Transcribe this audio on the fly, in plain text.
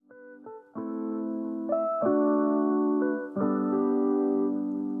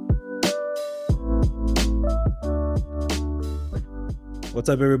What's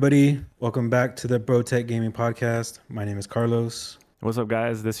up, everybody? Welcome back to the Bro Tech Gaming Podcast. My name is Carlos. What's up,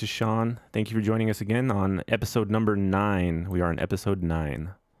 guys? This is Sean. Thank you for joining us again on episode number 9. We are on episode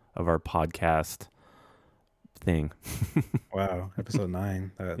 9 of our podcast thing. Wow, episode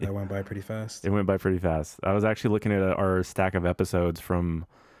 9. That went by pretty fast. It went by pretty fast. I was actually looking at our stack of episodes from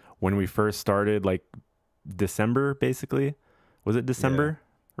when we first started, like December, basically. Was it December?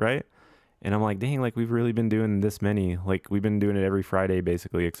 Right? And I'm like, dang, like we've really been doing this many. Like we've been doing it every Friday,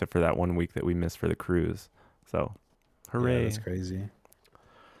 basically, except for that one week that we missed for the cruise. So, hooray. Yeah, that's crazy.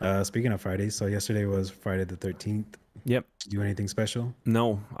 Speaking of Fridays, so yesterday was Friday the 13th. Yep. Did you do anything special?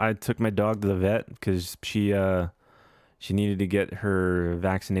 No, I took my dog to the vet because she needed to get her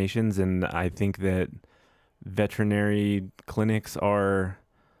vaccinations, and I think that veterinary clinics are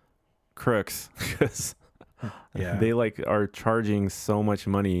crooks because Yeah. they like are charging so much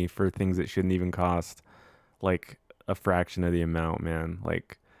money for things that shouldn't even cost like a fraction of the amount, man.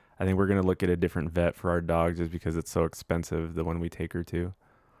 Like I think we're gonna look at a different vet for our dog just because it's so expensive, the one we take her to.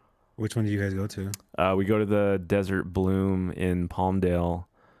 Which one do you guys go to? We go to the Desert Bloom in Palmdale,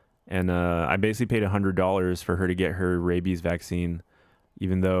 and I basically paid $100 for her to get her rabies vaccine,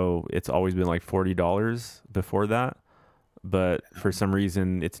 even though it's always been like $40 before that. But for some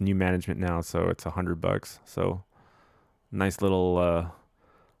reason, it's new management now, so it's $100. So nice little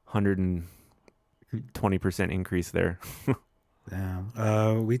 120% increase there.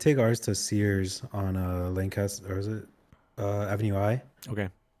 Damn. We take ours to Sears on Lancaster, or is it Avenue I? Okay.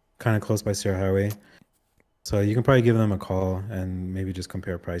 Kind of close by Sierra Highway. So you can probably give them a call and maybe just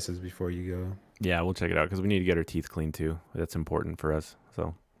compare prices before you go. Yeah, we'll check it out because we need to get her teeth cleaned too. That's important for us.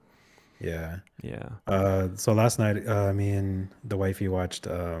 So Yeah. yeah. So last night, me and the wifey watched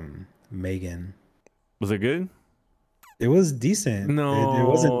Megan. Was it good? It was decent. It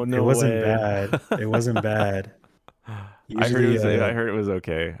wasn't. No It wasn't way. bad. It wasn't bad. I heard it Usually, was. I heard it was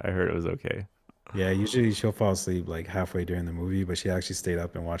okay. I heard it was okay. yeah. Usually she'll fall asleep like halfway during the movie, but she actually stayed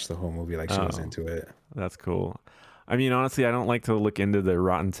up and watched the whole movie like she was Oh, into it. that's cool. I mean, honestly, I don't like to look into the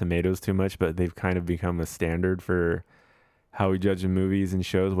Rotten Tomatoes too much, but they've kind of become a standard for how we judge movies and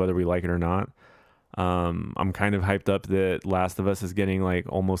shows, whether we like it or not. I'm kind of hyped up that Last of Us is getting like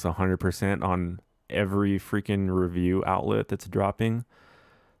almost 100% on every freaking review outlet that's dropping.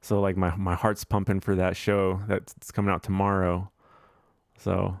 So like my heart's pumping for that show that's coming out tomorrow.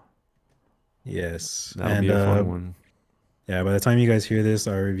 So Yes, that'll and be a fun one. yeah. By the time you guys hear this,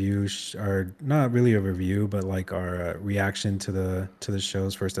 our reviews are not really a review, but like our reaction to the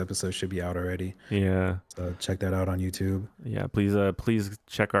show's first episode should be out already. Yeah. So check that out on YouTube. Yeah, please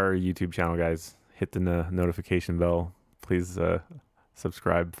check our YouTube channel, guys. Hit the notification bell. Please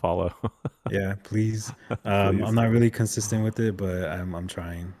subscribe, follow. Yeah, please. Please. I'm not really consistent with it, but I'm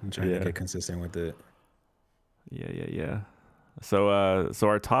trying. I'm trying to Yeah. get consistent with it. Yeah. So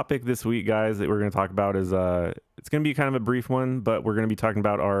our topic this week, guys, that we're going to talk about is it's going to be kind of a brief one, but we're going to be talking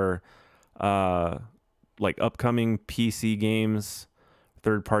about our like upcoming PC games,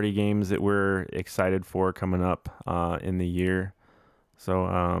 third-party games that we're excited for coming up in the year. So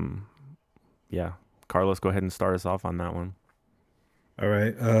yeah, Carlos, go ahead and start us off on that one. All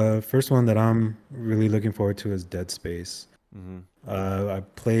right. First one that I'm really looking forward to is Dead Space. Mm-hmm. I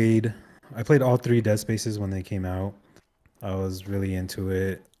played all three Dead Spaces when they came out. I was really into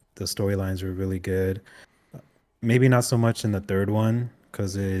it. The storylines were really good. Maybe not so much in the third one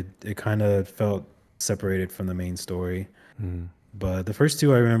because it kind of felt separated from the main story. Mm. But the first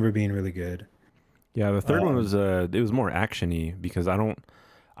two I remember being really good. Yeah, the third one Um, was it was more actiony because I don't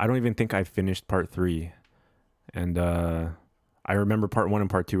even think I finished part 3, and I remember part 1 and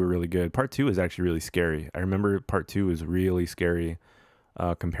part 2 were really good. Part 2 is actually really scary. I remember part 2 was really scary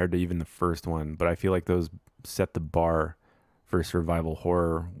compared to even the first one, but I feel like those set the bar for survival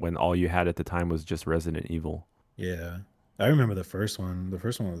horror when all you had at the time was just Resident Evil. yeah, I remember the first one. The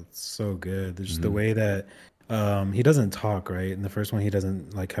first one was so good. There's just the Mm-hmm. way that he doesn't talk, right? In the first one, he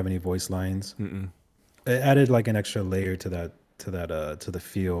doesn't like have any voice lines. Mm-mm. It added like an extra layer to to the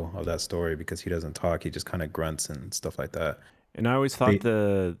feel of that story because he doesn't talk. He just kind of grunts and stuff like that. And I always thought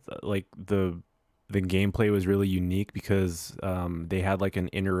They, the gameplay was really unique because they had like an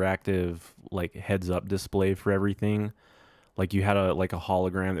interactive like heads up display for everything. Like you had a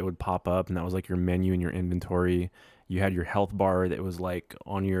hologram that would pop up, and that was like your menu and your inventory. You had your health bar that was like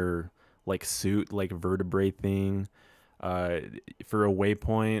on your like suit, like vertebrae thing. Uh, for a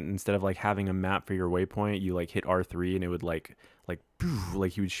waypoint, instead of like having a map for your waypoint, you like hit R3 and it would poof,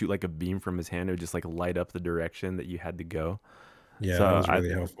 like he would shoot like a beam from his hand. It would just like light up the direction that you had to go. yeah, that So was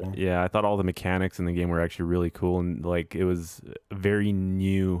really helpful. I thought all the mechanics in the game were actually really cool, and like it was very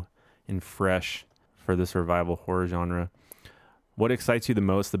new and fresh for the survival horror genre. what excites you the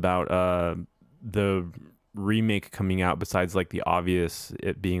most about the remake coming out besides like the obvious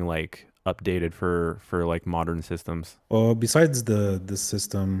it being like updated for like modern systems? Well, besides the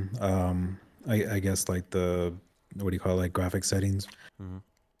system, I guess like the what do you call it, like graphic settings. Hmm.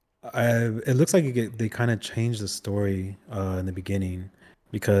 It looks like they kind of changed the story in the beginning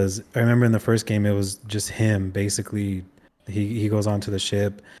because I remember in the first game it was just him basically. He goes onto the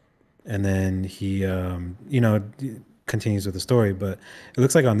ship and then he continues with the story. But it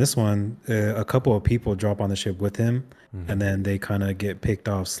looks like on this one, a couple of people drop on the ship with him, Hmm. and then they kind of get picked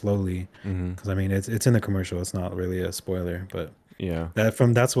off slowly. Hmm. Because I mean, it's in the commercial. It's not really a spoiler, but Yeah.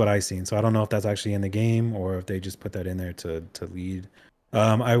 that's what I seen. So I don't know if that's actually in the game or if they just put that in there to lead.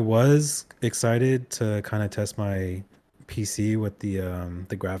 I was excited to kind of test my PC with the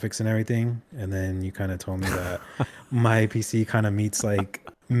graphics and everything, and then you kind of told me that my PC kind of meets like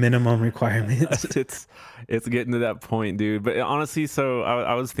minimum requirements. it's it's getting to that point, dude. But honestly, so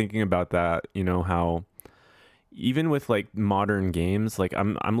I was thinking about that, you know, how even with like modern games, like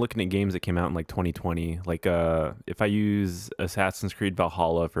I'm looking at games that came out in like 2020, like if I use Assassin's Creed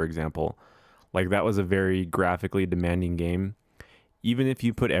Valhalla for example, like that was a very graphically demanding game. Even if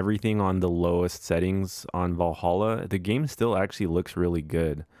you put everything on the lowest settings on Valhalla, the game still actually looks really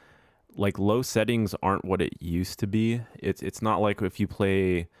good. Like low settings aren't what it used to be. It's not like if you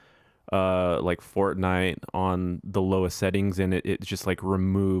play like Fortnite on the lowest settings and it just like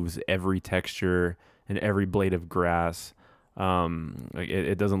removes every texture and every blade of grass. Like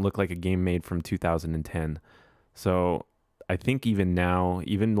it doesn't look like a game made from 2010. So I think even now,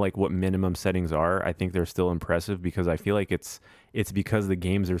 even like what minimum settings are, I think they're still impressive because I feel like it's because the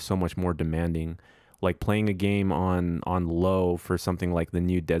games are so much more demanding. Like playing a game on low for something like the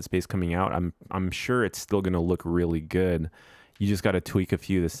new Dead Space coming out, I'm sure it's still gonna look really good. You just got to tweak a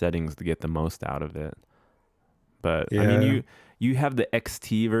few of the settings to get the most out of it. But I mean, Yeah. you have the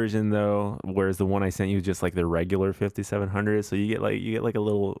XT version though, whereas the one I sent you is just like the regular 5700. So you get like a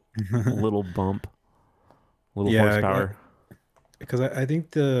little bump, little Yeah, horsepower. because I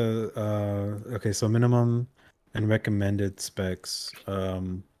think the okay, so minimum and recommended specs.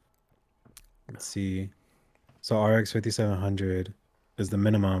 Let's see. So RX 5700 is the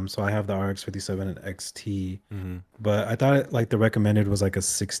minimum. So I have the RX 57 and XT, Hmm. but I thought like the recommended was like a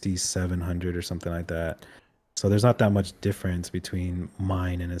 6700 or something like that. So there's not that much difference between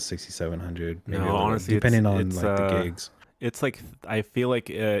mine and a 6700, maybe a No, little, honestly, depending on like the gigs. it's like I feel like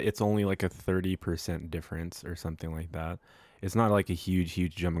it's only like a 30% difference or something like that. It's not like a huge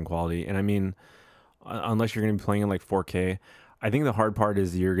jump in quality. And I mean, unless you're going to be playing in like 4K, I think the hard part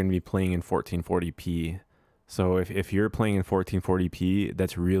is you're going to be playing in 1440p. So if you're playing in 1440p,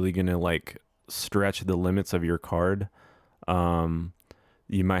 that's really going to like stretch the limits of your card. Um,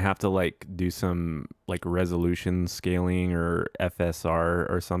 you might have to like do some like resolution scaling or FSR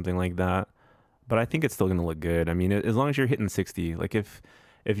or something like that. But I think it's still going to look good. I mean, as long as you're hitting 60, like if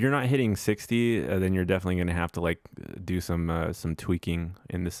you're not hitting 60, then you're definitely going to have to like do some tweaking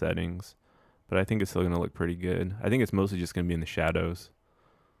in the settings. But I think it's still going to look pretty good. I think it's mostly just going to be in the shadows.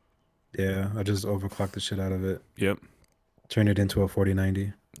 Yeah, I just overclocked the shit out of it. Yep. Turned it into a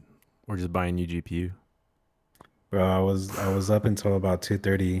 4090. Or just buy a new GPU. Bro, I was up until about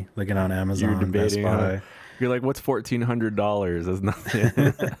 2:30 looking on You're Amazon, Best debating, huh? Buy. You're like, what's $1,400? That's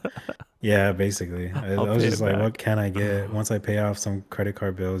nothing. Yeah, basically. I I'll was pay just it like, back. what can I get once I pay off some credit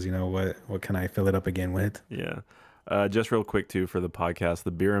card bills? What can I fill it up again with? Yeah. Just real quick too for the podcast,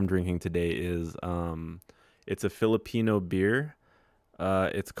 the beer I'm drinking today is it's a Filipino beer.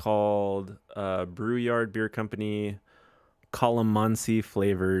 It's called Brew Yard Beer Company Calamansi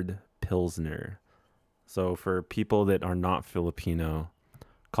flavored Pilsner. So for people that are not Filipino,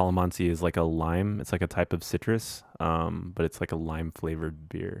 calamansi is like a lime. It's like a type of citrus, but it's like a lime flavored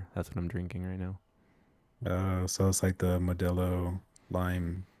beer. That's what I'm drinking right now. So it's like the Modelo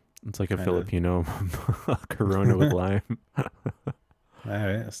lime It's like a kind of. Filipino Corona with lime. All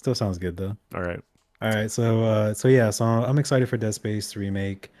right, still sounds good though. All right. All right, so yeah, so I'm excited for Dead Space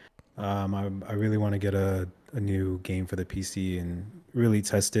remake. I really want to get a new game for the PC and really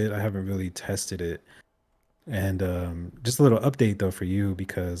test it. I haven't really tested it. And just a little update though for you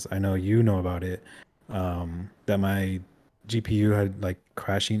because I know you know about it. That my GPU had like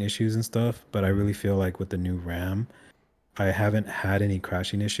crashing issues and stuff, but I really feel like with the new RAM, I haven't had any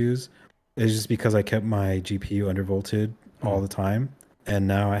crashing issues. It's just because I kept my GPU undervolted all Mm. the time, and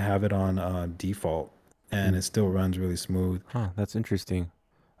now I have it on default, and Mm. it still runs really smooth. Huh, that's interesting.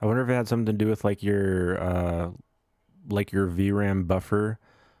 I wonder if it had something to do with like your VRAM buffer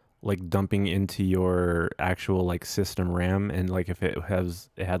like dumping into your actual like system RAM and like if it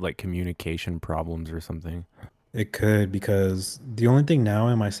had like communication problems or something. It could because the only thing now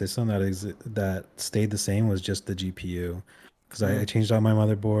in my system that stayed the same was just the GPU. Because I Mm. changed out my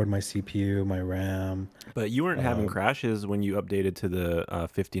motherboard, my CPU, my RAM. But you weren't having Um, crashes when you updated to the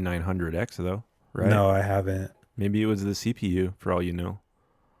 5900X though, right? no, I haven't. Maybe it was the CPU for all you know.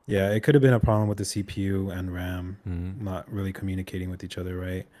 Yeah, it could have been a problem with the CPU and RAM Hmm. not really communicating with each other,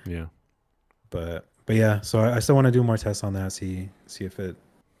 right? Yeah. But yeah, so I still want to do more tests on that, see if it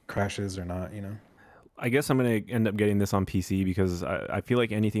crashes or not, you know. I guess I'm gonna end up getting this on PC because I feel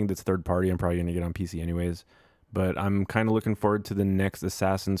like anything that's third party, I'm probably gonna get on PC anyways. But I'm kind of looking forward to the next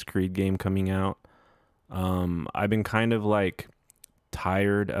Assassin's Creed game coming out. I've been kind of like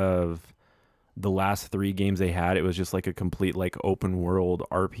tired of the last three games they had. It was just like a complete like open world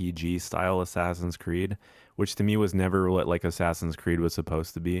RPG style Assassin's Creed, which to me was never what like Assassin's Creed was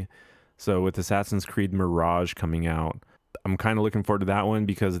supposed to be. So with Assassin's Creed Mirage coming out, I'm kind of looking forward to that one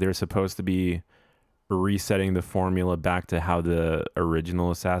because they're supposed to be resetting the formula back to how the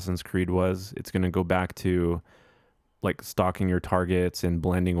original Assassin's Creed was. It's going to go back to like stalking your targets and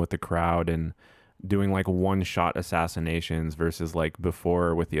blending with the crowd and doing like one shot assassinations versus like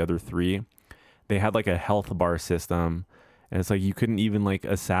before with the other three. They had like a health bar system and it's like you couldn't even like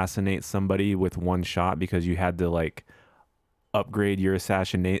assassinate somebody with one shot because you had to like upgrade your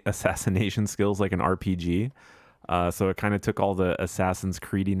assassination skills like an RPG. So it kind of took all the Assassin's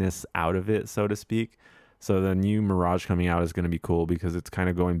Creediness out of it, so to speak. So the new Mirage coming out is going to be cool because it's kind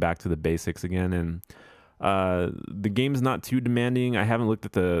of going back to the basics again. And the game's not too demanding. I haven't looked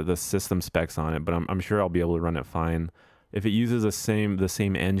at the system specs on it, but I'm sure I'll be able to run it fine. If it uses the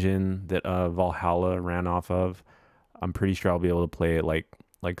same engine that Valhalla ran off of, I'm pretty sure I'll be able to play it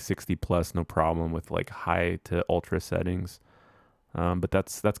like 60 plus, no problem with like high to ultra settings. But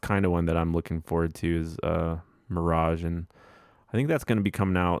that's kind of one that I'm looking forward to is Mirage, and I think that's going to be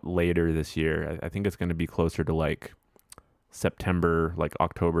coming out later this year. I think it's going to be closer to like September, like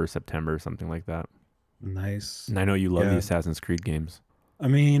October, September, something like that. Nice. And I know you love the Yeah. Assassin's Creed games, I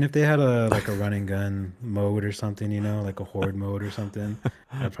mean, if they had a like a run and gun mode or something, you know, like a horde mode or something,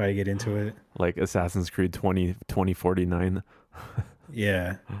 I'd probably get into it. like Assassin's Creed 2049.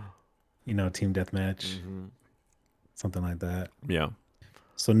 Yeah, you know, team deathmatch, Mm-hmm. something like that. Yeah.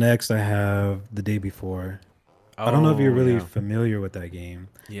 So next I have The Day Before. I don't know if you're Oh really yeah. familiar with that game.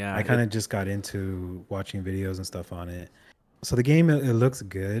 Yeah. I kind of just got into watching videos and stuff on it. So the game it looks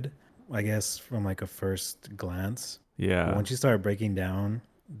good, I guess from like a first glance. But Yeah. once you start breaking down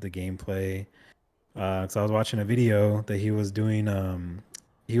the gameplay, so I was watching a video that he was doing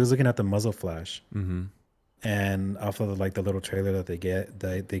he was looking at the muzzle flash Mm-hmm. and off of like the little trailer that they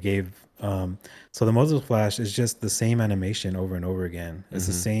gave so the muzzle flash is just the same animation over and over again. It's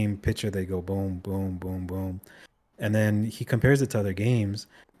the Mm-hmm. same picture. They go boom boom boom boom, and then he compares it to other games,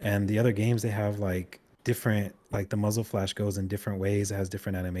 and the other games they have like different, like the muzzle flash goes in different ways. It has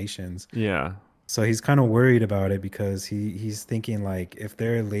different animations. Yeah. So he's kind of worried about it because he's thinking like if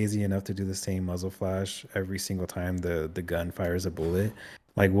they're lazy enough to do the same muzzle flash every single time the gun fires a bullet,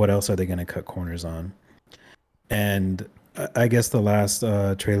 like what else are they going to cut corners on? And I guess the last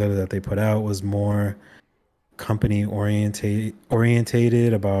trailer that they put out was more company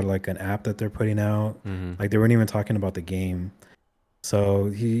orientated about like an app that they're putting out. Mm-hmm. Like they weren't even talking about the game. So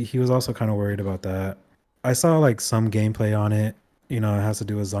he was also kind of worried about that. I saw like some gameplay on it. You know, it has to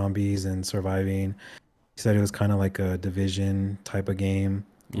do with zombies and surviving. He said it was kind of like a division type of game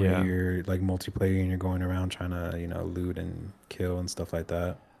where Yeah. you're like multiplayer and you're going around trying to, you know, loot and kill and stuff like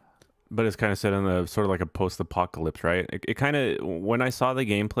that. But it's kind of set in the sort of like a post-apocalypse, right? It kind of when I saw the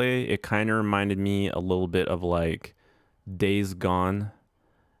gameplay, it kind of reminded me a little bit of like Days Gone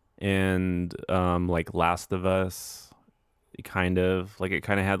and like Last of Us, kind of like it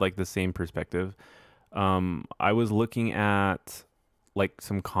kind of had like the same perspective. I was looking at like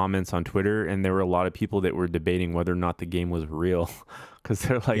some comments on Twitter, and there were a lot of people that were debating whether or not the game was real, because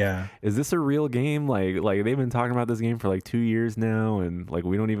they're like, Yeah. "Is this a real game? Like they've been talking about this game for like 2 years now, and like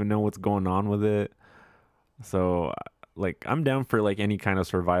we don't even know what's going on with it." So, like, I'm down for like any kind of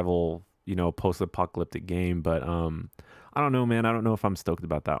survival, post-apocalyptic game, but I don't know, man. I don't know if I'm stoked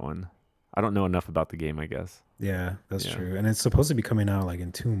about that one. I don't know enough about the game, I guess. Yeah, that's Yeah. true. And it's supposed to be coming out like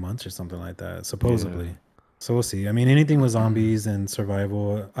in 2 months or something like that, Yeah. supposedly. So we'll see. I mean, anything with zombies and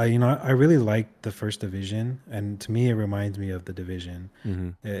survival, I really like the first Division, and to me, it reminds me of the Division. Hmm.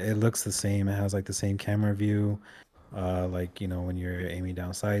 It looks the same. It has like the same camera view. Like when you're aiming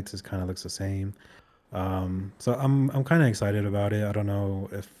down sights, it kind of looks the same. So I'm kind of excited about it. I don't know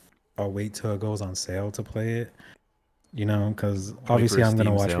if I'll wait till it goes on sale to play it. because Wait for obviously a I'm gonna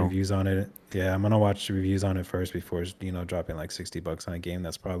Steam watch sale. reviews on it. Yeah, I'm gonna watch reviews on it first before dropping like $60 on a game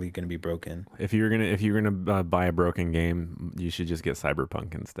that's probably gonna be broken. If you're gonna buy a broken game, you should just get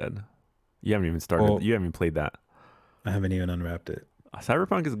Cyberpunk instead. You haven't even started. Well, You haven't even played that. I haven't even unwrapped it.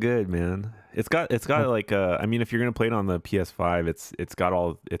 Cyberpunk is good, man. It's got Oh, like I mean, if you're gonna play it on the PS5,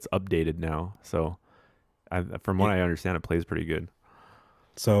 it's updated now. So from what yeah. I understand, it plays pretty good.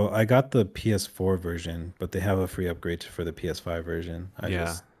 So I got the PS4 version, but they have a free upgrade for the PS5 version. I Yeah,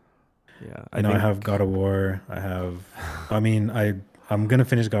 just, yeah. I I think have God of War. I mean, I'm gonna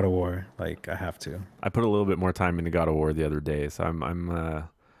finish God of War. Like I have to. I put a little bit more time into God of War the other day, so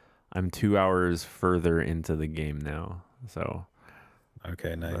I'm 2 hours further into the game now. So,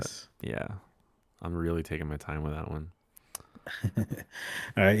 Okay, but nice. yeah, I'm really taking my time with that one.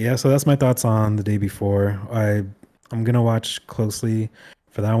 All right, yeah. So that's my thoughts on the day before. I'm gonna watch closely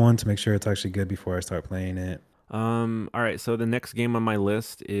for that one to make sure it's actually good before I start playing it. All right. So the next game on my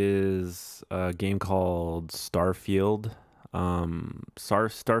list is a game called Starfield.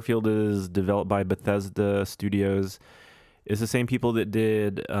 Starfield is developed by Bethesda Studios. It's the same people that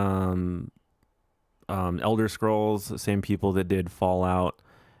did Elder Scrolls, same people that did Fallout.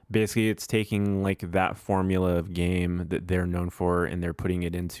 Basically, it's taking like that formula of game that they're known for, and they're putting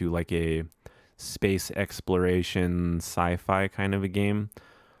it into like a space exploration sci-fi kind of a game.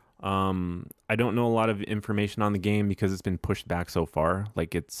 I don't know a lot of information on the game because it's been pushed back so far.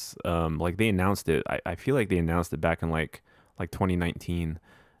 Like like they announced it. I feel like they announced it back in like 2019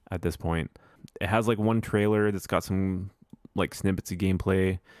 at this point. It has like one trailer that's got some like snippets of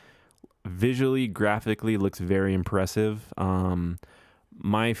gameplay. Visually, graphically looks very impressive.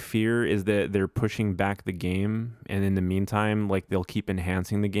 My fear is that they're pushing back the game, and in the meantime, like they'll keep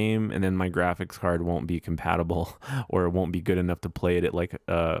enhancing the game, and then my graphics card won't be compatible, or it won't be good enough to play it at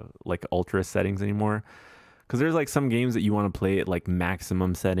like ultra settings anymore. Because there's like some games that you want to play at like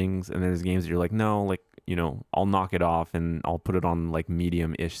maximum settings, and there's games that you're like, no, like I'll knock it off and I'll put it on like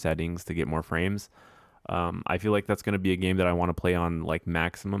medium-ish settings to get more frames. I feel like that's going to be a game that I want to play on like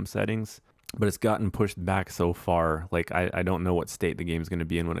maximum settings, but it's gotten pushed back so far. Like I don't know what state the game's going to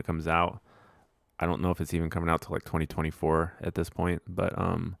be in when it comes out. I don't know if it's even coming out to like 2024 at this point, but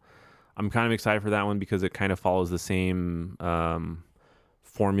I'm kind of excited for that one because it kind of follows the same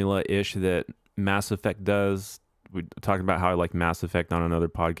formula-ish that Mass Effect does. We talked about how I like Mass Effect on another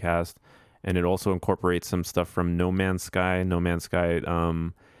podcast, and it also incorporates some stuff from No Man's Sky. No Man's Sky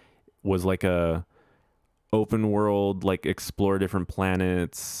was like a open world, like explore different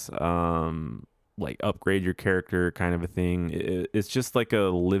planets, like upgrade your character kind of a thing. It's just like a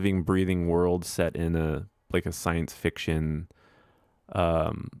living, breathing world set in a like a science fiction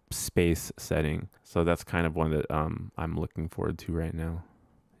space setting. So that's kind of one that I'm looking forward to right now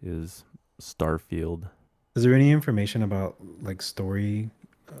is Starfield. Is there any information about like story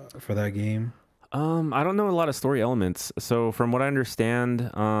for that game? I don't know a lot of story elements. So from what I understand,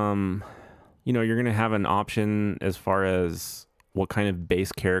 you're going to have an option as far as what kind of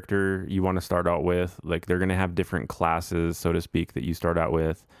base character you want to start out with. Like they're going to have different classes, so to speak, that you start out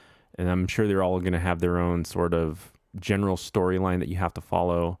with. And I'm sure they're all going to have their own sort of general storyline that you have to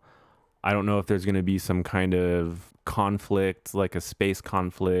follow. I don't know if there's going to be some kind of conflict, like a space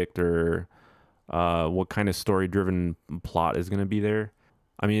conflict, or what kind of story-driven plot is going to be there.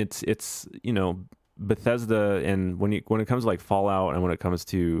 I mean, it's Bethesda, and when it comes to like Fallout, and when it comes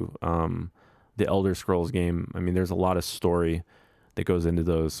to the Elder Scrolls game, I mean, there's a lot of story that goes into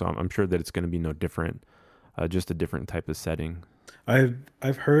those, so I'm sure that it's going to be no different, just a different type of setting.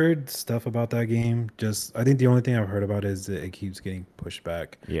 I've heard stuff about that game. Just I think the only thing I've heard about is that it keeps getting pushed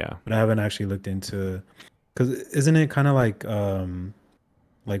back, Yeah, but I haven't actually looked into because isn't it kind of like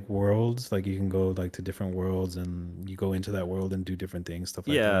worlds? Like you can go like to different worlds and you go into that world and do different things, stuff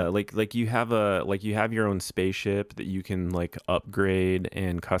like yeah, that. like you have your own spaceship that you can like upgrade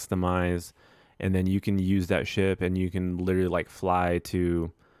and customize, and then you can use that ship and you can literally like fly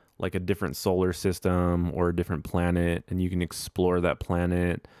to like a different solar system or a different planet, and you can explore that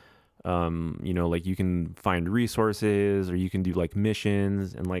planet. Like you can find resources or you can do like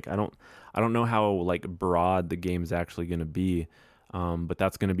missions, and like I don't know how like broad the game's actually going to be. But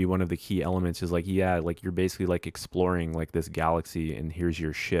that's going to be one of the key elements is like, yeah, like you're basically like exploring like this galaxy, and here's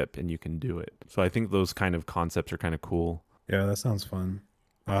your ship and you can do it. So I think those kind of concepts are kind of cool. Yeah, that sounds fun.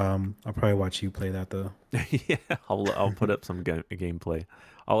 I'll probably watch you play that though. Yeah, I'll put up some gameplay.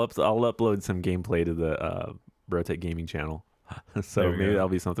 I'll upload some gameplay to the Rotate Gaming channel. There So we maybe go. that'll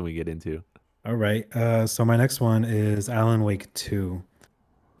be something we get into. All right. So my next one is Alan Wake 2.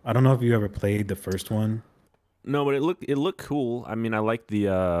 I don't know if you ever played the first one. No, but it looked cool. I mean, I like the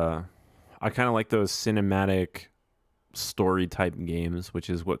I kind of like those cinematic story type games, which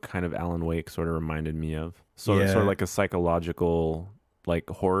is what kind of Alan Wake sort of reminded me of. Sort of Yeah, like a psychological like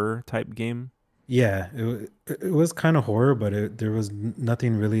horror type game. yeah. It was kind of horror, but there was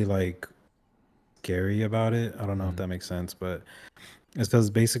nothing really like scary about it. I don't know if Mm. that makes sense, but it's because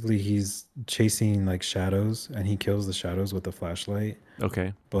basically he's chasing like shadows and he kills the shadows with a flashlight.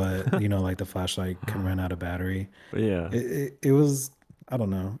 Okay. But like the flashlight can run out of battery. Yeah. It was, I don't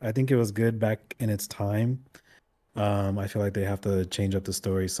know. I think it was good back in its time. I feel like they have to change up the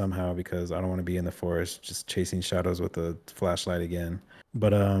story somehow because I don't want to be in the forest just chasing shadows with a flashlight again.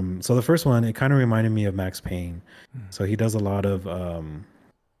 But so the first one, it kind of reminded me of Max Payne. So he does a lot of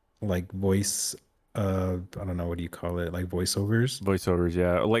like voice I don't know, what do you call it? Like voiceovers. Voiceovers,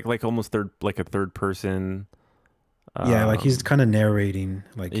 yeah. Like almost third like a third person. Yeah, like he's Um kind of narrating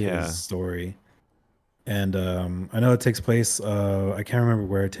like his yeah. story. And I know it takes place I can't remember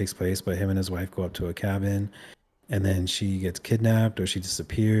where it takes place, but him and his wife go up to a cabin and then she gets kidnapped or she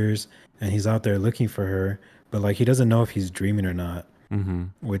disappears and he's out there looking for her, but like he doesn't know if he's dreaming or not, Mhm.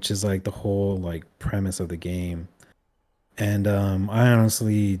 which is like the whole like premise of the game. And I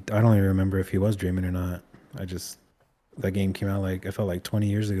honestly I don't even remember if he was dreaming or not. I just that game came out like I felt like 20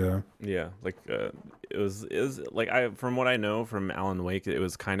 years ago. Yeah, like it was like I from what I know from Alan Wake, it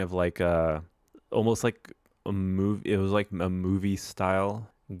was kind of like almost like a movie. It was like a movie style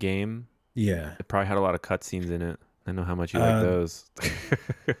game. Yeah. It probably had a lot of cutscenes in it. I know how much you like Uh those.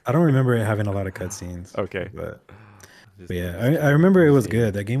 I don't remember it having a lot of cutscenes, Okay. but Just but yeah, I'm just I trying remember it to was see.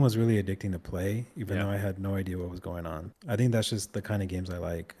 good. That game was really addicting to play, even Yeah. though I had no idea what was going on. I think that's just the kind of games I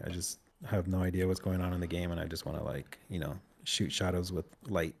like. I just have no idea what's going on in the game, and I just want to like, shoot shadows with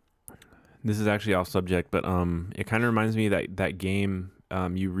light. This is actually off subject, but it kind of reminds me that that game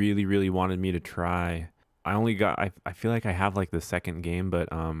you really really wanted me to try. I feel like I have like the second game, but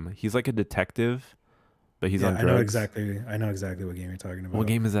he's like a detective, but he's Yeah, on drugs. I know exactly what game you're talking What about.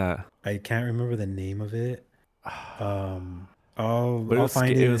 game is that? I can't remember the name of it. But I'll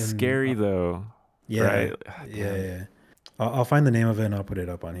find it it was and scary though, yeah, right? yeah, Damn. yeah. I'll find the name of it and I'll put it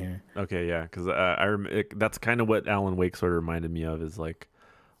up on here. Okay, yeah, because that's kind of what Alan Wake sort of reminded me of is like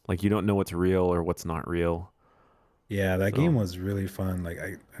you don't know what's real or what's not real. Yeah, that game So was really fun. Like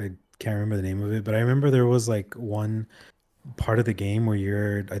I can't remember the name of it, but I remember there was like one part of the game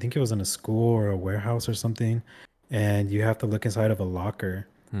where I think it was in a school or a warehouse or something, and you have to look inside of a locker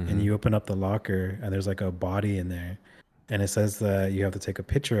and hmm. you open up the locker and there's like a body in there and it says that you have to take a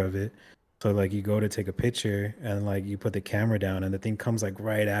picture of it. So like you go to take a picture and like you put the camera down and the thing comes like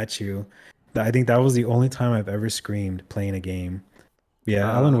right at you. I think that was the only time I've ever screamed playing a game.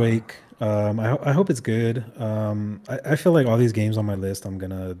 Yeah, Alan Uh, Wake. I hope it's good. I feel like all these games on my list, I'm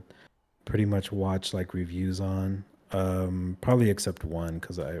gonna pretty much watch like reviews on. Probably except one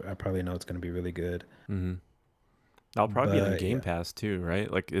because I probably know it's gonna be really good. hmm. I'll probably be on But Game yeah, Pass too, right?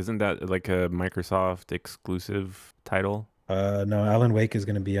 Like, isn't that like a Microsoft exclusive title? no, Alan Wake is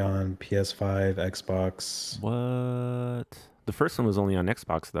gonna be on PS5, Xbox. What? The first one was only on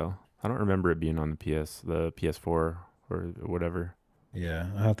Xbox though. I don't remember it being on the PS4 or whatever. Yeah,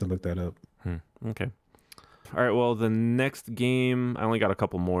 I have to look that up. Hmm. Okay. All right. Well, the next game, I only got a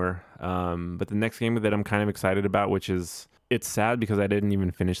couple more. But the next game that I'm kind of excited about, which is it's sad because I didn't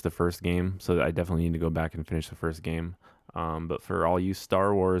even finish the first game, so I definitely need to go back and finish the first game. But for all you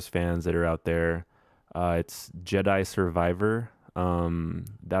Star Wars fans that are out there, it's Jedi Survivor.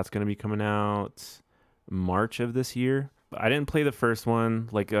 That's gonna be coming out March of this year. I didn't play the first one.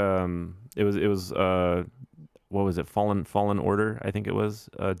 Like, it was what was it? Fallen Order, I think it was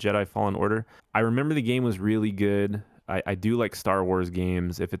Jedi Fallen Order. I remember the game was really good. I do like Star Wars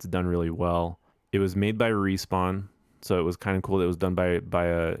games if it's done really well. It was made by Respawn, so it was kind of cool that it was done by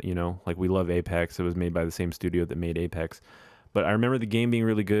a like we love Apex. It was made by the same studio that made Apex. But I remember the game being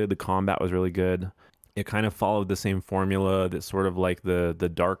really good. The combat was really good. It kind of followed the same formula that sort of like the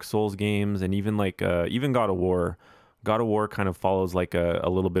Dark Souls games and even like even God of War. God of War kind of follows like a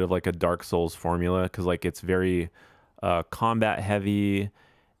little bit of like a Dark Souls formula because like it's very combat heavy.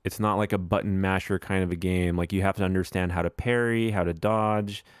 It's not like a button masher kind of a game. Like you have to understand how to parry, how to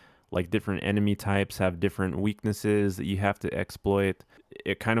dodge. Like different enemy types have different weaknesses that you have to exploit.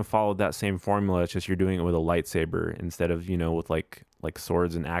 It kind of followed that same formula. It's just you're doing it with a lightsaber instead of with like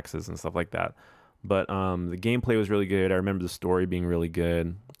swords and axes and stuff like that. But the gameplay was really good. I remember the story being really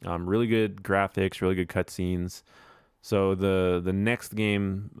good. Really good graphics, really good cutscenes. So the next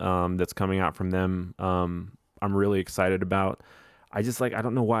game that's coming out from them, I'm really excited about. I just I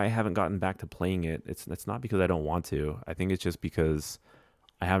don't know why I haven't gotten back to playing it. It's not because I don't want to. I think it's just because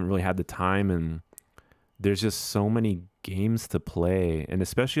I haven't really had the time, and there's just so many games to play, and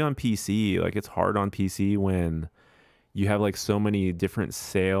especially on PC. Like it's hard on PC when You have like so many different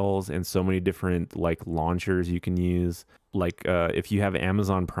sales and so many different like launchers you can use. Like if you have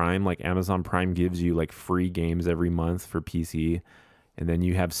Amazon Prime, like Amazon Prime gives you like free games every month for PC, and then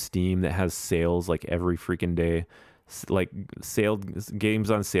you have Steam that has sales like every freaking day. Like sale games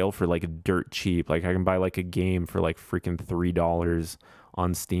on sale for like dirt cheap. Like I can buy like a game for like freaking $3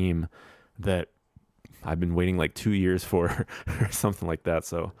 on Steam that I've been waiting like 2 years for or something like that.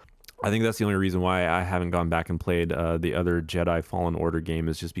 So I think that's the only reason why I haven't gone back and played the other Jedi Fallen Order game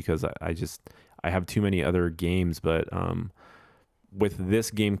is just because I have too many other games. But with this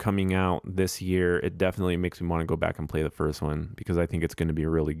game coming out this year, it definitely makes me want to go back and play the first one because I think it's going to be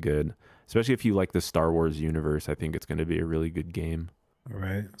really good. Especially if you like the Star Wars universe, I think it's going to be a really good game. All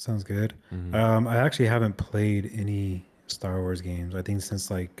right, sounds good. Hmm. I actually haven't played any Star Wars games. I think since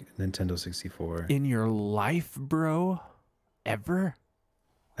like Nintendo 64. In your life, bro? Ever?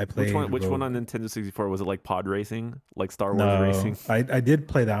 I Which one? played Which one Rogue. on Nintendo 64 was it? Like pod racing, like Star Wars No, racing? I did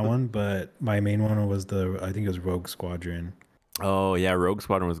play that one, but my main one was I think it was Rogue Squadron. Oh yeah, Rogue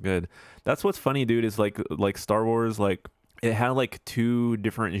Squadron was good. That's what's funny, dude. Is like Star Wars, like it had like two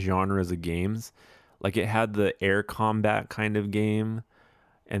different genres of games. Like it had the air combat kind of game,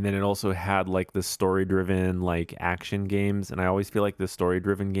 and then it also had like the story-driven like action games. And I always feel like the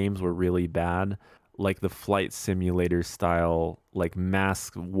story-driven games were really bad. Like the flight simulator style, like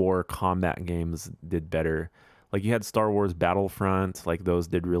mass war combat games did better. Like you had Star Wars Battlefront, like those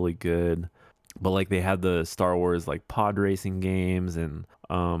did really good, but like they had the Star Wars like pod racing games. And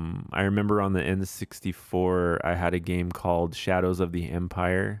I remember on the N64 I had a game called Shadows of the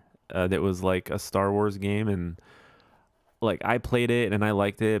Empire that was like a Star Wars game. And like I played it and I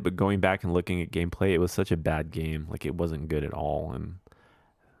liked it, but going back and looking at gameplay, it was such a bad game. Like it wasn't good at all. And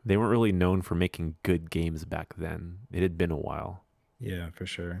they weren't really known for making good games back then. It had been a while. Yeah, for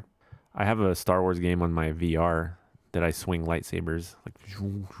sure. I have a Star Wars game on my VR that I swing lightsabers like.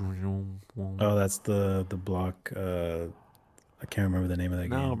 Oh, that's the block. I can't remember the name of that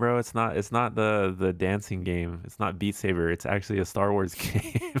No, game. bro, it's not. It's not the dancing game. It's not Beat Saber. It's actually a Star Wars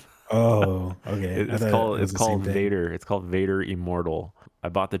game. Oh, okay. I It's thought called it was it's the same called thing. Vader. It's called Vader Immortal. I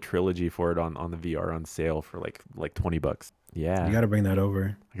bought the trilogy for it on the VR on sale for like $20. You Yeah, got to bring that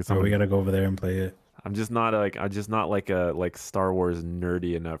over, I guess or we got to go over there and play it. I'm just not like a like Star Wars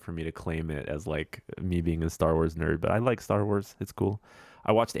nerdy enough for me to claim it as like me being a Star Wars nerd. But I like Star Wars. It's cool.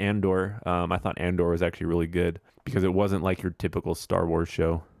 I watched Andor. I thought Andor was actually really good because it wasn't like your typical Star Wars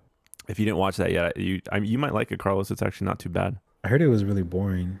show. If you didn't watch that yet, you might like it, Carlos. It's actually not too bad. I heard it was really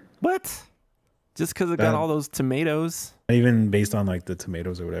boring. What? Just because it got That all those tomatoes? even based on like the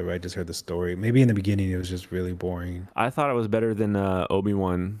tomatoes or whatever. I just heard the story. Maybe in the beginning it was just really boring. I thought it was better than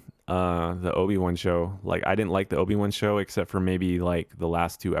Obi-Wan, the Obi-Wan show. Like I didn't like the Obi-Wan show except for maybe like the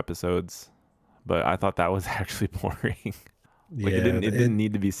last two episodes, but I thought that was actually boring. Like Yeah, it didn't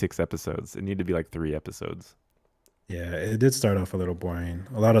need to be 6 episodes. It needed to be like 3 episodes. yeah, it did start off a little boring.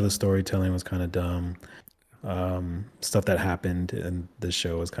 A lot of the storytelling was kind of dumb. Stuff that happened in the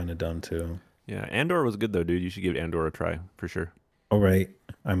show was kind of dumb too. Yeah, Andor was good though, dude. You should give Andor a try for sure. All right,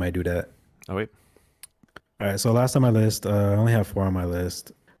 I might do that. Oh wait. All right, so last on my list, I only have four on my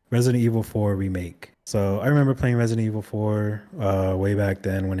list. Resident Evil 4 remake. So I remember playing Resident Evil 4 way back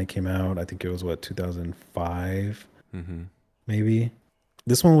then when it came out. I think it was what 2005 Mm-hmm. maybe.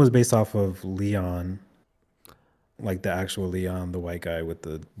 This one was based off of Leon, like the actual Leon, the white guy with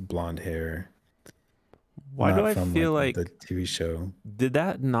the blonde hair, Why do not I from feel like like the TV show. did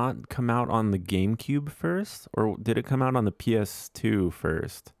that not come out on the GameCube first, or did it come out on the PS2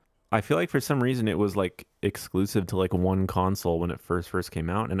 first? I feel like for some reason it was like exclusive to like one console when it first came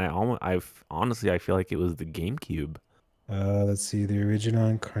out, and I've honestly I feel like it was the GameCube. Let's see. The original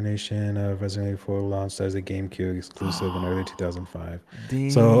incarnation of Resident Evil 4 launched as a GameCube exclusive in early 2005.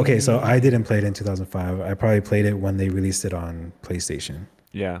 So, okay, so I Dang. didn't play it in 2005. I probably played it when they released it on PlayStation.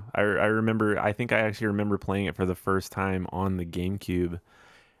 Yeah, I remember. I think I actually remember playing it for the first time on the GameCube,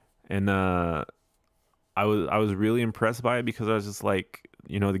 and I was really impressed by it because I was just like,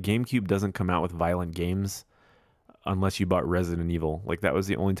 the GameCube doesn't come out with violent games unless you bought Resident Evil. Like that was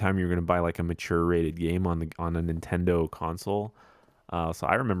the only time you were gonna buy like a mature rated game on a Nintendo console. So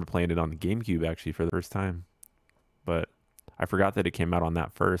I remember playing it on the GameCube actually for the first time, but I forgot that it came out on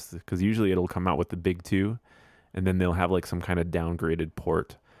that first because usually it'll come out with the big two, and then they'll have like some kind of downgraded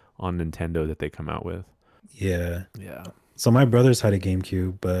port on Nintendo that they come out with. Yeah. Yeah. So my brothers had a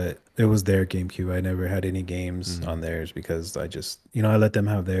GameCube, but it was their GameCube. I never had any games Hmm. on theirs because I just, I let them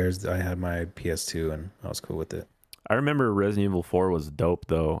have theirs. I had my PS2 and I was cool with it. I remember Resident Evil 4 was dope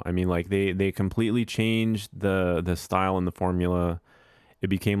though. I mean, like they completely changed the style and the formula. It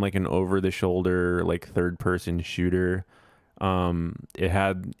became like an over the shoulder, like third person shooter. It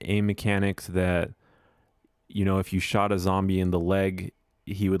had aim mechanics that, you know, if you shot a zombie in the leg,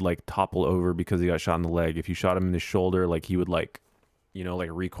 he would like topple over because he got shot in the leg. If you shot him in the shoulder, like he would like, you know, like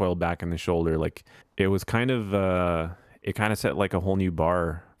recoil back in the shoulder. Like it was kind of it kind of set like a whole new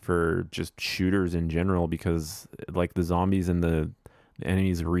bar for just shooters in general, because like the zombies and the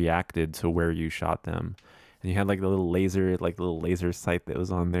enemies reacted to where you shot them. And you had like the little laser sight that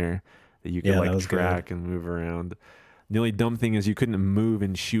was on there that you could Yeah, that like was good. track and move around. The only dumb thing is you couldn't move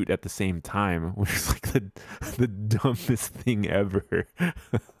and shoot at the same time, which is like the dumbest thing ever.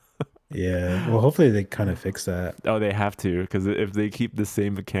 Yeah. Well, hopefully they kind of fix that. Oh, they have to, because if they keep the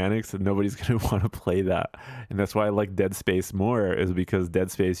same mechanics, then nobody's gonna want to play that. And that's why I like Dead Space more, is because Dead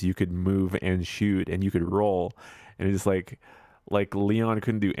Space you could move and shoot and you could roll, and it's just like Leon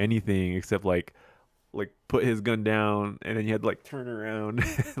couldn't do anything except like put his gun down, and then you had to like turn around,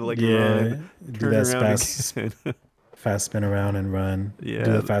 like run, Yeah. Do turn that around again. fast spin around and run. Do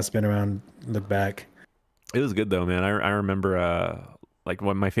the Yeah, fast spin around, look back. it was good though, man. I remember like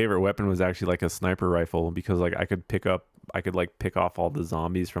what my favorite weapon was actually like a sniper rifle, because like I could like pick off all the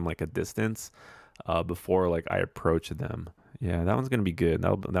zombies from like a distance before like I approached them. Yeah, that one's gonna be good.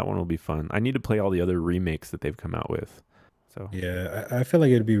 That one will be fun. I need to play all the other remakes that they've come out with. So, Yeah, I feel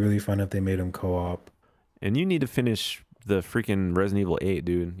like it'd be really fun if they made them co-op. and you need to finish the freaking Resident Evil 8,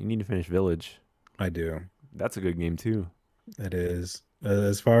 dude. You need to finish Village. I do. That's a good game too. It is.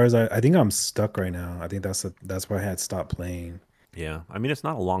 As far as I think I'm stuck right now. I think that's why I had stopped playing. Yeah, I mean it's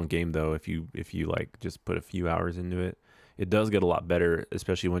not a long game though. If you like just put a few hours into it, it does get a lot better,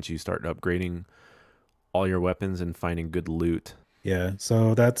 especially once you start upgrading all your weapons and finding good loot. Yeah,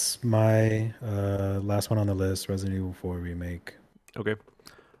 so that's my last one on the list, Resident Evil 4 remake. Okay.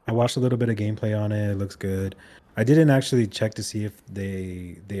 I watched a little bit of gameplay on it. It looks good. I didn't actually check to see if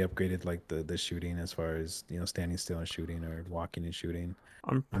they upgraded like the shooting as far as, standing still and shooting or walking and shooting.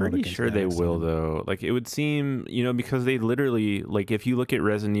 I'm I'm gonna pretty look into sure that they or will something. though. Like it would seem, you know, because they literally like if you look at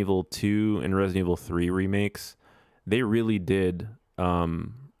Resident Evil 2 and Resident Evil 3 remakes, they really did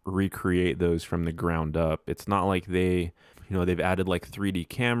recreate those from the ground up. It's not like they've added like 3D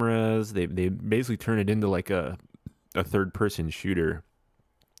cameras. They basically turn it into like a third person shooter.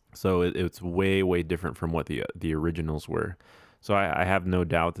 So it's way way different from what the originals were. So I have no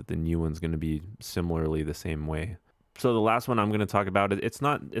doubt that the new one's going to be similarly the same way. So the last one I'm going to talk about, it's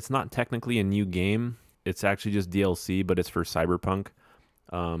not technically a new game. It's actually just DLC, but it's for Cyberpunk.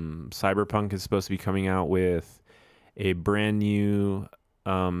 Cyberpunk is supposed to be coming out with a brand new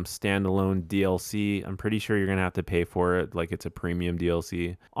standalone DLC. I'm pretty sure you're gonna have to pay for it. Like it's a premium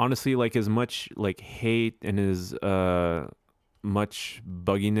DLC. Honestly, like as much like hate and as much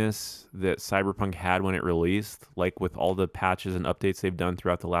bugginess that Cyberpunk had when it released, like with all the patches and updates they've done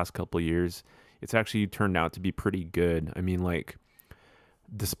throughout the last couple of years, it's actually turned out to be pretty good. I mean, like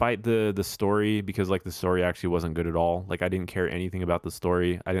despite the story, because like the story actually wasn't good at all. Like I didn't care anything about the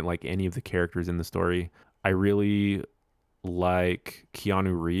story. I didn't like any of the characters in the story. I really like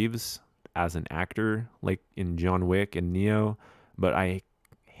Keanu Reeves as an actor, like in John Wick and Neo, but I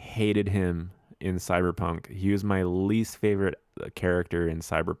hated him in Cyberpunk. He was my least favorite character in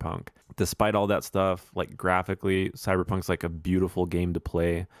Cyberpunk. Despite all that stuff, like graphically, Cyberpunk's like a beautiful game to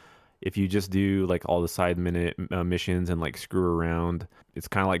play. If you just do like all the side minute missions and like screw around, it's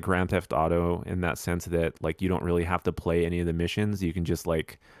kind of like Grand Theft Auto in that sense that like you don't really have to play any of the missions. You can just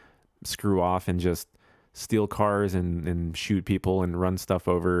like screw off and just steal cars and shoot people and run stuff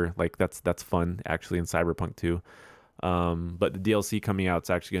over. Like that's fun actually in Cyberpunk too. But the DLC coming out is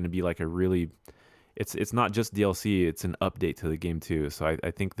actually going to be like a really, it's not just DLC, it's an update to the game too. So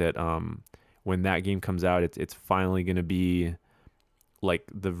I think that when that game comes out, it's finally going to be like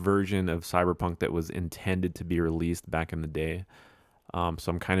the version of Cyberpunk that was intended to be released back in the day. So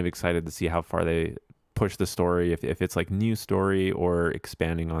I'm kind of excited to see how far they push the story, if it's like new story or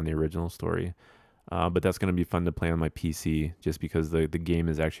expanding on the original story. But that's going to be fun to play on my PC just because the game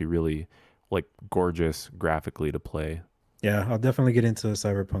is actually really like gorgeous graphically to play. Yeah, I'll definitely get into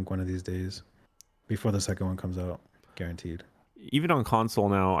Cyberpunk one of these days before the second one comes out, guaranteed. Even on console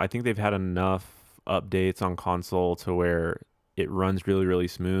now, I think they've had enough updates on console to where it runs really, really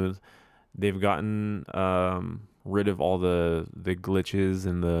smooth. They've gotten rid of all the glitches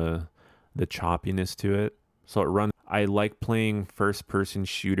and the choppiness to it. So it runs. I like playing first person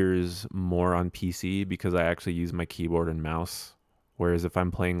shooters more on PC because I actually use my keyboard and mouse. Whereas if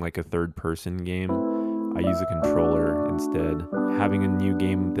I'm playing like a third person game, I use a controller instead. Having a new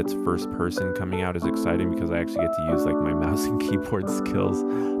game that's first person coming out is exciting because I actually get to use like my mouse and keyboard skills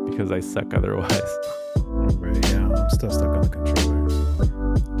because I suck otherwise. Right, yeah, I'm still stuck on the controller.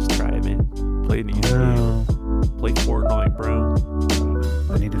 Just try it, man. Play an easy game. No, Play Fortnite, bro.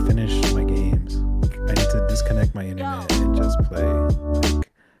 I need to finish my games. I need to disconnect my internet and just play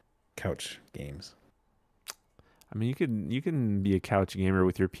like couch games. I mean, you can be a couch gamer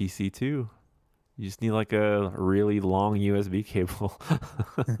with your PC too. You just need like a really long USB cable.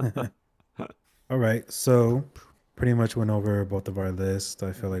 All right, so pretty much went over both of our lists.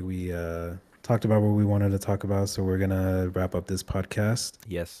 I feel like we talked about what we wanted to talk about, so we're gonna wrap up this podcast.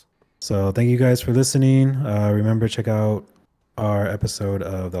 Yes. So thank you guys for listening. Remember, check out our episode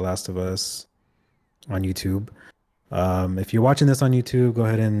of The Last of Us on YouTube. If you're watching this on YouTube, go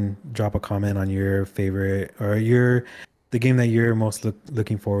ahead and drop a comment on your favorite or the game that you're most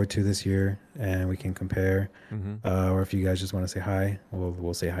looking forward to this year, and we can compare. Or if you guys just want to say hi,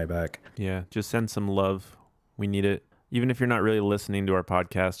 we'll say hi back. Yeah, just send some love. We need it. Even if you're not really listening to our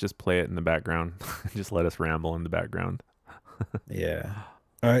podcast, just play it in the background. Just let us ramble in the background. Yeah.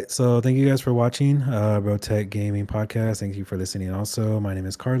 All right. So thank you guys for watching Rotech Gaming Podcast. Thank you for listening also. My name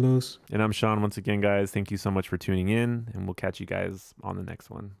is Carlos. And I'm Sean once again, guys. Thank you so much for tuning in, and we'll catch you guys on the next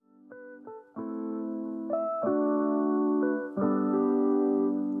one.